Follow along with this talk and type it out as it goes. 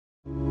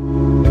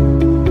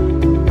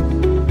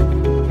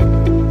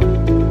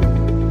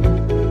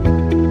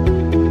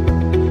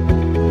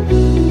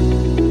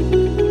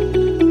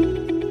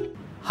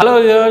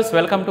Hello viewers,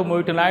 welcome to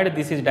Movietonite.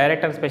 This is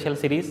director special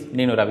series.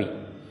 నేను రవి.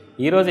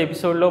 ఈరోజు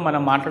ఎపిసోడ్లో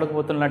మనం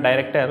మాట్లాడుకోబోతున్న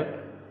డైరెక్టర్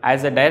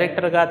యాజ్ అ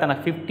డైరెక్టర్గా తన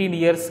 15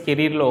 ఇయర్స్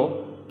కెరీర్లో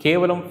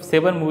కేవలం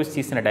 7 మూవీస్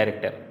తీసిన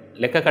డైరెక్టర్.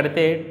 లెక్క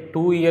కడితే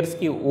 2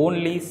 ఇయర్స్కి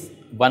ఓన్లీ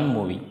 1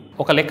 మూవీ.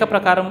 ఒక లెక్క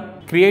ప్రకారం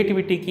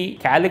క్రియేటివిటీకి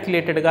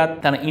క్యాలిక్యులేటెడ్గా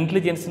తన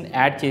ఇంటెలిజెన్స్ని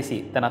యాడ్ చేసి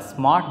తన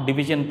స్మార్ట్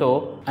డివిజన్తో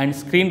అండ్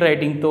స్క్రీన్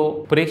రైటింగ్తో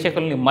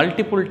ప్రేక్షకుల్ని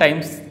మల్టిపుల్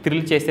టైమ్స్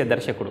థ్రిల్ చేసే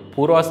దర్శకుడు.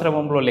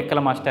 పూర్వాశ్రమంలో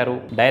లెక్కల మాస్టారు,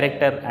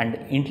 director and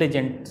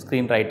intelligent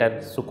screen writer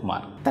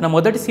Sukumar. తన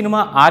మొదటి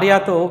సినిమా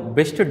ఆర్యాతో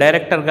బెస్ట్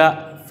డైరెక్టర్గా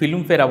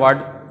ఫిల్మ్ఫేర్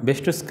అవార్డ్,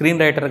 బెస్ట్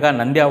స్క్రీన్ రైటర్గా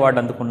నంది అవార్డు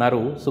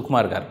అందుకున్నారు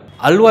సుకుమార్ గారు.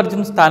 అల్లు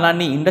అర్జున్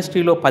స్థానాన్ని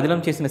ఇండస్ట్రీలో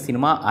పదిలం చేసిన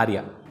సినిమా ఆర్య.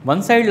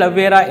 వన్ సైడ్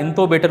లవ్వేరా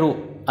ఎంతో బెటరు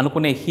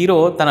అనుకునే హీరో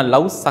తన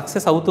లవ్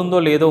సక్సెస్ అవుతుందో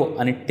లేదో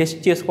అని టెస్ట్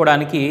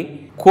చేసుకోవడానికి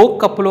కోక్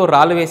కప్పులో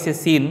రాళ్ళు వేసే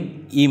సీన్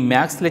ఈ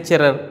మ్యాథ్స్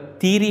లెక్చరర్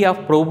థియరీ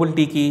ఆఫ్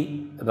ప్రోబబిలిటీకి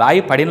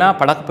రాయి పడినా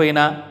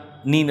పడకపోయినా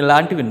నేను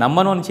ఇలాంటివి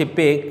నమ్మను అని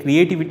చెప్పే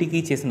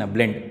క్రియేటివిటీకి చేసిన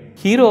బ్లెండ్.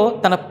 హీరో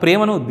తన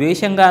ప్రేమను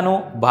ద్వేషంగానో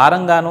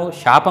భారంగానో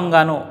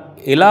శాపంగానో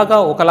ఎలాగా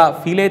ఒకలా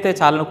ఫీల్ అయితే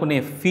చాలనుకునే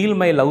feel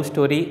my love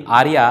story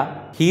Arya.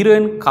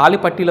 Heroine కాలి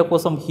పట్టీల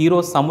కోసం హీరో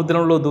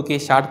సముద్రంలో దూకే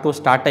షాట్తో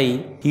స్టార్ట్ అయ్యి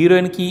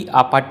హీరోయిన్కి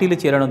ఆ పట్టీలు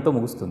చేరడంతో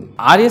ముగుస్తుంది.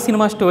 ఆర్య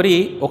సినిమా స్టోరీ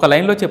ఒక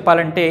లైన్లో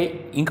చెప్పాలంటే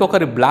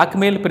ఇంకొకరి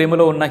బ్లాక్మెయిల్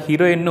ప్రేమలో ఉన్న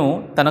హీరోయిన్ను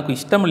తనకు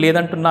ఇష్టం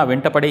లేదంటున్నా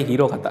వెంటపడే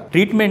హీరో కథ.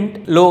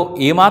 ట్రీట్మెంట్లో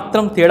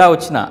ఏమాత్రం తేడా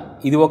వచ్చినా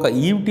ఇది ఒక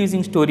ఈవ్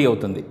టీజింగ్ స్టోరీ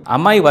అవుతుంది.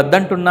 అమ్మాయి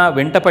వద్దంటున్నా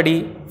వెంటపడి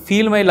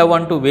ఫీల్ మై లవ్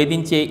అంటూ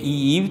వేధించే ఈ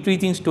ఈవ్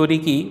టీజింగ్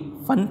స్టోరీకి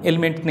ఫన్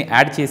ఎలిమెంట్ని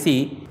యాడ్ చేసి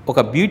ఒక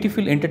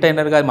బ్యూటిఫుల్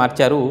ఎంటర్టైనర్గా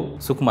మార్చారు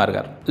సుకుమార్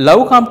గారు.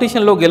 లవ్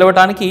కాంపిటీషన్లో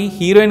గెలవడానికి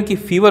హీరోయిన్కి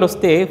ఫీవర్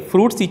వస్తే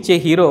ఫ్రూట్స్ ఇచ్చే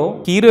హీరో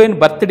హీరోయిన్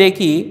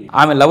బర్త్డేకి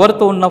ఆమె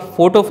లవర్తో ఉన్న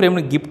ఫోటో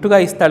ఫ్రేమ్ని గిఫ్ట్గా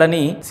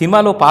ఇస్తాడని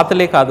సినిమాలో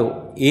పాతలే కాదు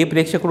ఏ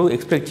ప్రేక్షకుడు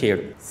ఎక్స్పెక్ట్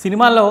చేయడు.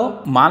 సినిమాలో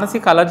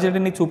మానసిక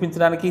అలర్జీని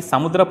చూపించడానికి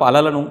సముద్రపు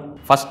అలలను,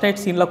 ఫస్ట్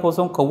నైట్ సీన్ల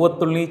కోసం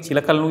కొవ్వొత్తుల్ని,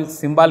 చిలకలను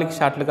సింబాలిక్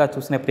షాట్లుగా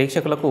చూసిన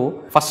ప్రేక్షకులకు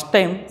ఫస్ట్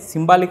టైం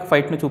సింబాలిక్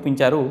ఫైట్ను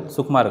చూపించారు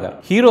సుకుమార్ గారు.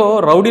 హీరో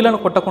రౌడీలను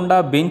కొట్టకుండా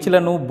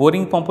బెంచ్లను,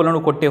 బోరింగ్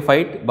పంపులను కొట్టే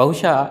ఫైట్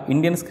బహుశా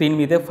ఇండియన్ స్క్రీన్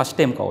మీదే ఫస్ట్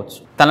టైం కావచ్చు.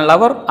 తన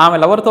లవర్ ఆమె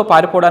లవర్తో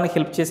పారిపోవడానికి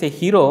హెల్ప్ చేసే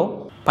హీరో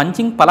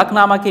పంచింగ్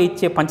పలక్నామాకే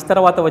ఇచ్చే పంచ్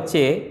తర్వాత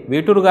వచ్చే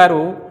వేటూరు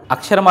గారు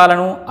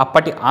అక్షరమాలను,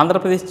 అప్పటి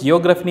ఆంధ్రప్రదేశ్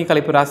జియోగ్రఫీని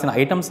కలిపి రాసిన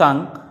ఐటమ్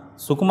సాంగ్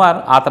సుకుమార్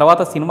ఆ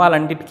తర్వాత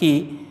సినిమాలన్నిటికీ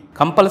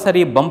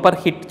compulsory bumper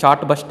hit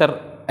chart buster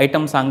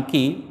item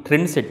సాంగ్కి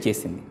ట్రెండ్ సెట్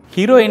చేసింది.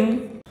 హీరోయిన్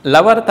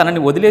లవర్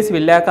తనని వదిలేసి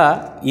వెళ్ళాక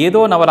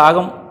ఏదో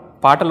నవరాగం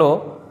పాటలో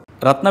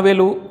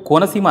రత్నవేలు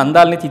కోనసీమ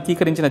అందాల్ని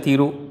చిత్రీకరించిన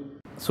తీరు,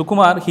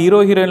 సుకుమార్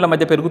హీరో హీరోయిన్ల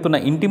మధ్య పెరుగుతున్న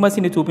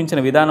ఇంటిమసీని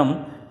చూపించిన విధానం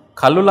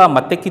కళ్ళులా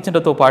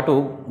మత్తెక్కించడంతో పాటు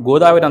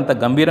గోదావరి అంత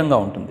గంభీరంగా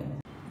ఉంటుంది.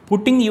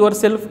 Putting your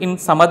self in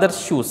some other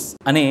shoes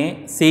అనే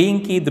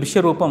సేయింగ్కి దృశ్య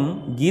రూపం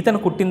గీతను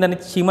కుట్టిందని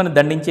చీమను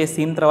దండించే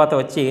సీన్ తర్వాత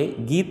వచ్చే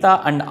గీత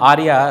and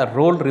Arya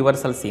role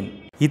reversal scene.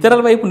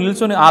 ఇతరుల వైపు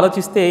నిల్చొని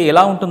ఆలోచిస్తే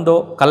ఎలా ఉంటుందో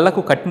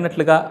కళ్ళకు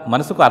కట్టినట్లుగా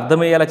మనసుకు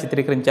అర్థమయ్యేలా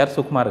చిత్రీకరించారు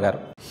సుకుమార్ గారు.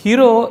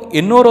 హీరో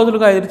ఎన్నో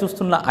రోజులుగా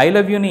ఎదురుచూస్తున్న ఐ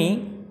లవ్ యూని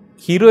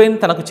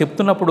హీరోయిన్ తనకు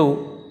చెప్తున్నప్పుడు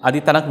అది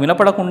తనకు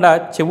వినపడకుండా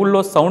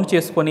చెవుల్లో సౌండ్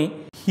చేసుకొని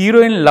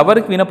హీరోయిన్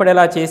లవర్కి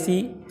వినపడేలా చేసి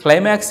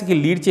క్లైమాక్స్కి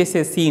లీడ్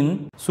చేసే సీన్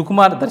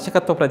సుకుమార్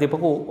దర్శకత్వ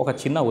ప్రతిభకు ఒక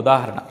చిన్న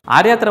ఉదాహరణ.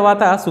 ఆర్య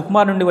తర్వాత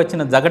సుకుమార్ నుండి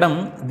వచ్చిన జగడం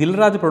దిల్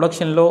రాజు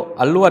ప్రొడక్షన్లో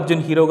అల్లు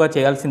అర్జున్ హీరోగా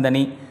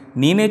చేయాల్సిందని,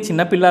 నేనే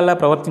చిన్నపిల్లల్లా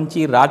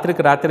ప్రవర్తించి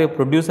రాత్రికి రాత్రే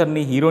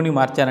ప్రొడ్యూసర్ని హీరోని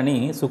మార్చానని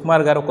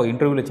సుకుమార్ గారు ఒక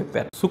ఇంటర్వ్యూలో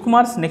చెప్పారు.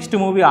 సుకుమార్స్ నెక్స్ట్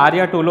మూవీ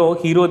ఆర్య 2లో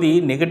హీరోది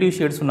నెగటివ్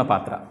షేడ్స్ ఉన్న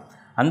పాత్ర.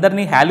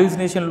 అందరినీ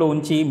హాల్యూసినేషన్లో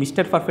ఉంచి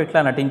మిస్టర్ పర్ఫెక్ట్లా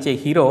నటించే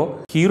హీరో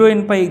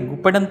హీరోయిన్పై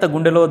గుప్పెడంత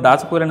గుండెలో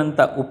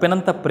దాచుకోలేనంత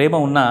ఉప్పెనంత ప్రేమ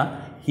ఉన్న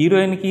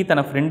హీరోయిన్కి తన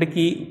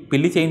ఫ్రెండ్కి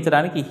పెళ్లి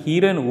చేయించడానికి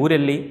హీరోయిన్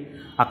ఊరెళ్ళి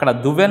అక్కడ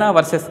దువ్వెన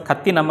వర్సెస్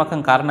కత్తి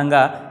నమ్మకం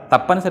కారణంగా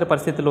తప్పనిసరి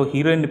పరిస్థితుల్లో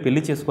హీరోయిన్ని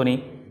పెళ్లి చేసుకొని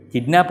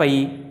కిడ్నాప్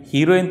అయ్యి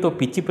హీరోయిన్తో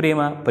పిచ్చి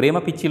ప్రేమ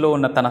పిచ్చిలో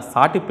ఉన్న తన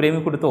సాటి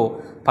ప్రేమికుడితో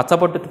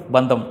పచ్చబొట్టు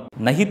బంధం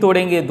నహి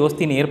తోడెంగే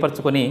దోస్తీని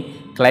ఏర్పరచుకొని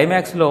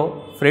క్లైమాక్స్లో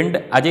ఫ్రెండ్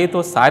అజయ్తో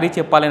సారీ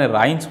చెప్పాలని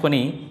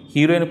రాయించుకొని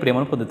హీరోయిన్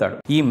ప్రేమను పొందుతాడు.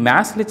 ఈ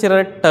maths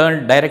lecturer turn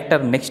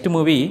director next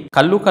movie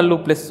కల్లు కల్లు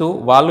ప్లస్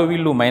వాళ్ళు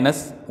వీళ్ళు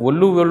మైనస్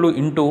ఒళ్ళు ఒళ్ళు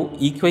into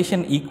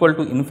equation equal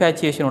to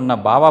infatuation ఉన్న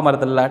బావా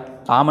మరదల్లా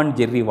Tom and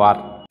Jerry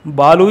war.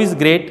 Balu is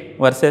great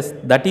versus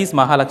that is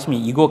Mahalakshmi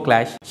ego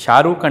clash.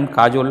 Shahrukh and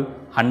Kajol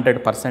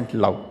 100%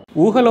 love.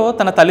 ఊహలో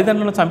తన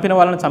తల్లిదండ్రులను చంపిన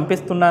వాళ్ళని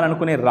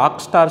చంపేస్తున్నాననుకునే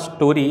రాక్ స్టార్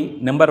స్టోరీ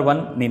నెంబర్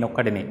 1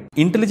 నేనొక్కడినే.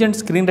 ఇంటెలిజెంట్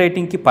స్క్రీన్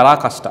రైటింగ్కి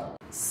పరాకాష్ట.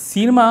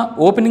 సినిమా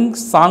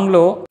ఓపెనింగ్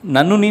సాంగ్లో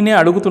నన్ను నేనే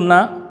అడుగుతున్నా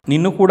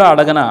నిన్ను కూడా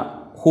అడగనా,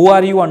 హూ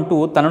ఆర్ యూ అంటూ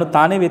తనను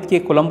తానే వెతికే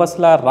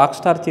కొలంబస్లా రాక్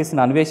స్టార్ చేసిన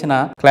అన్వేషణ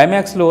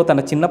క్లైమాక్స్లో తన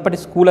చిన్నప్పటి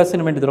school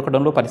assignment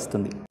దొరకడంలో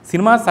పరిస్తుంది.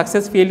 Cinema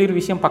success failure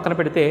విషయం పక్కన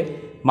పెడితే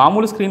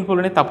మామూలు స్క్రీన్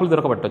ప్లేలోనే తప్పులు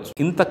దొరకబట్టవచ్చు.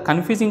 ఇంత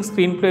కన్ఫ్యూజింగ్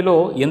స్క్రీన్ ప్లేలో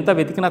ఎంత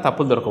వెతికినా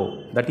తప్పులు దొరకవు.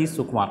 That is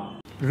Sukumar.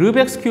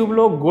 రూబెక్స్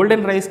క్యూబ్లో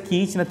golden rice key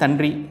ఇచ్చిన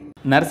తండ్రి,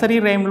 నర్సరీ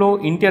రైమ్లో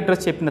ఇంటి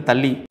అడ్రస్ చెప్పిన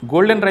తల్లి,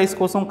 గోల్డెన్ రైస్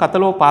కోసం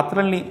కథలో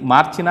పాత్రల్ని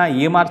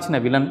మార్చిన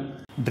విలన్,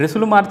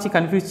 డ్రెస్సులు మార్చి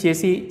కన్ఫ్యూజ్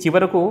చేసి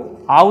చివరకు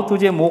ఆవు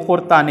తుజే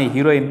మోకోర్తా అనే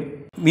హీరోయిన్,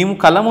 మేము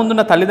కళ్ళ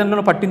ముందున్న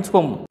తల్లిదండ్రులను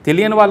పట్టించుకోము,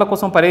 తెలియని వాళ్ళ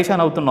కోసం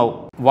పరేషాన్ అవుతున్నావు,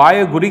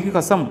 వాయు గురికి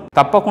కోసం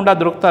తప్పకుండా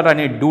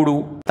దొరుకుతారనే డూడు,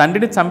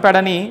 తండ్రిని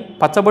చంపాడని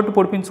పచ్చబొట్టు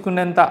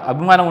పొడిపించుకునేంత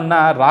అభిమానం ఉన్న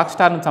రాక్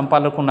స్టార్ని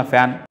చంపాలనుకున్న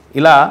ఫ్యాన్,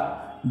 ఇలా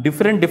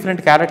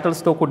డిఫరెంట్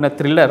క్యారెక్టర్స్తో కూడిన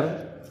థ్రిల్లర్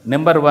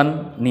నెంబర్ 1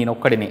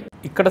 నేనొక్కడినే.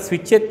 ఇక్కడ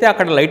స్విచ్ ఎత్తే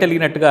అక్కడ లైట్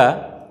వెలిగినట్టుగా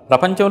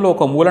ప్రపంచంలో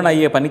ఒక మూలన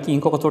అయ్యే పనికి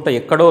ఇంకొక చోట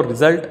ఎక్కడో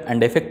రిజల్ట్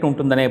అండ్ ఎఫెక్ట్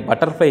ఉంటుందనే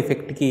butterfly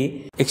ఎఫెక్ట్కి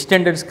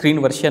extended screen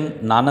version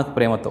Nanak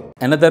ప్రేమతో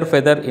another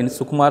feather in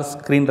Sukumar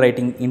screen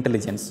writing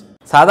intelligence.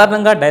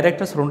 సాధారణంగా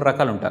డైరెక్టర్స్ 2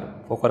 రకాలు ఉంటారు,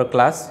 ఒకరు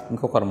క్లాస్,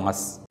 ఇంకొకరు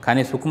మాస్.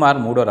 కానీ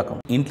సుకుమార్ 3వ రకం,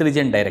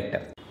 ఇంటెలిజెంట్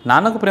డైరెక్టర్.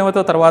 నానక్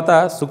ప్రేమతో తర్వాత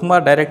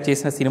సుకుమార్ డైరెక్ట్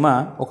చేసిన సినిమా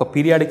ఒక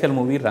పీరియాడికల్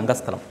మూవీ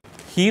రంగస్థలం.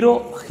 హీరో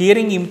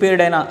హియరింగ్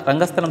ఇంపేర్డ్ అయిన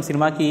రంగస్థలం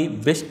సినిమాకి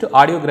బెస్ట్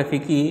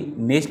ఆడియోగ్రఫీకి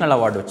నేషనల్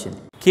అవార్డు వచ్చింది.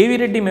 కేవీ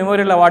రెడ్డి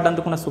మెమోరియల్ అవార్డు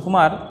అందుకున్న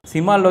సుకుమార్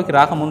సినిమాల్లోకి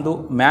రాకముందు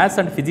మ్యాథ్స్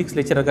అండ్ ఫిజిక్స్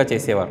లెక్చరర్గా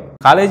చేసేవారు.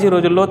 కాలేజీ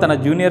రోజుల్లో తన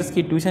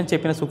జూనియర్స్కి ట్యూషన్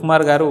చెప్పిన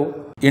సుకుమార్ గారు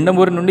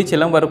ఎండమూరి నుండి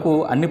చెలం వరకు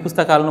అన్ని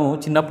పుస్తకాలను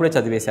చిన్నప్పుడే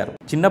చదివేశారు.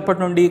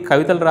 చిన్నప్పటి నుండి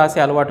కవితలు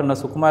రాసే అలవాటున్న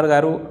సుకుమార్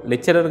గారు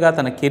లెక్చరర్గా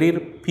తన కెరీర్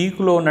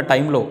పీక్లో ఉన్న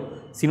టైంలో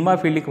సినిమా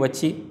ఫీల్డ్కి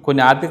వచ్చి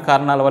కొన్ని ఆర్థిక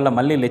కారణాల వల్ల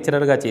మళ్ళీ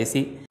లెక్చరర్గా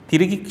చేసి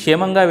తిరిగి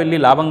క్షేమంగా వెళ్ళి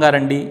లాభంగా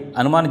రండి,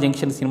 హనుమాన్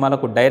జంక్షన్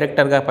సినిమాలకు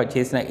డైరెక్టర్గా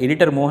చేసిన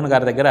ఎడిటర్ మోహన్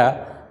గారి దగ్గర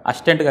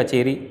అసిస్టెంట్గా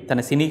చేరి తన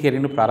సినీ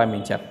కెరీర్ను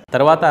ప్రారంభించారు.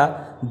 తర్వాత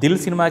దిల్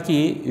సినిమాకి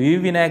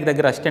వినాయక్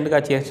దగ్గర అసిస్టెంట్గా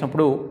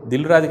చేసినప్పుడు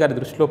దిల్ రాజు గారి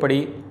దృష్టిలో పడి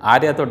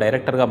ఆర్యాతో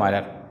డైరెక్టర్గా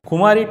మారారు.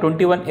 కుమారి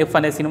 21F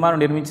అనే సినిమాను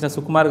నిర్మించిన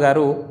సుకుమార్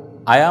గారు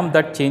ఐ యామ్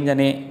దట్ చేంజ్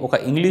అనే ఒక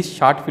ఇంగ్లీష్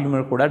షార్ట్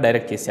ఫిల్మ్ను కూడా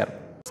డైరెక్ట్ చేశారు.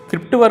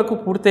 స్క్రిప్ట్ వరకు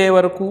పూర్తయ్యే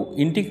వరకు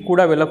ఇంటికి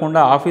కూడా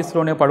వెళ్లకుండా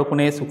ఆఫీస్లోనే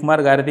పడుకునే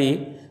సుకుమార్ గారిది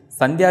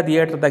సంధ్యా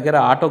థియేటర్ దగ్గర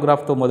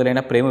ఆటోగ్రాఫ్తో మొదలైన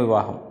ప్రేమ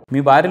వివాహం. మీ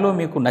భార్యలో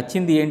మీకు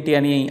నచ్చింది ఏంటి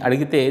అని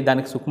అడిగితే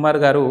దానికి సుకుమార్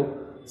గారు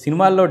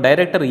సినిమాల్లో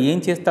డైరెక్టర్ ఏం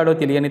చేస్తాడో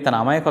తెలియని తన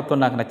అమాయకత్వం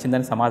నాకు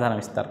నచ్చిందని సమాధానం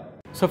ఇస్తారు.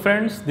 So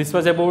friends, this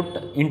was about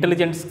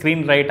intelligent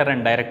screen writer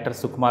and director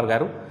Sukumar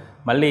గారు.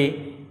 మళ్ళీ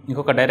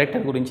ఇంకొక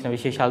డైరెక్టర్ గురించిన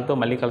విశేషాలతో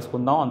మళ్ళీ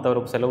కలుసుకుందాం.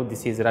 అంతవరకు సెలవు.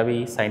 This is Ravi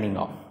signing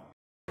off.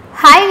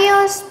 Hi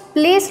viewers,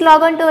 please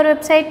log on to our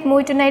website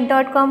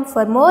movietonite.com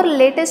for more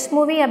latest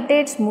movie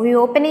updates, movie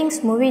openings,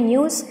 movie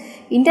news,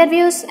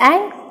 interviews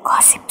and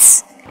gossips.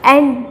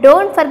 And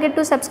don't forget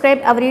to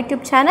subscribe our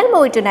YouTube channel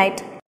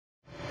Movietonite.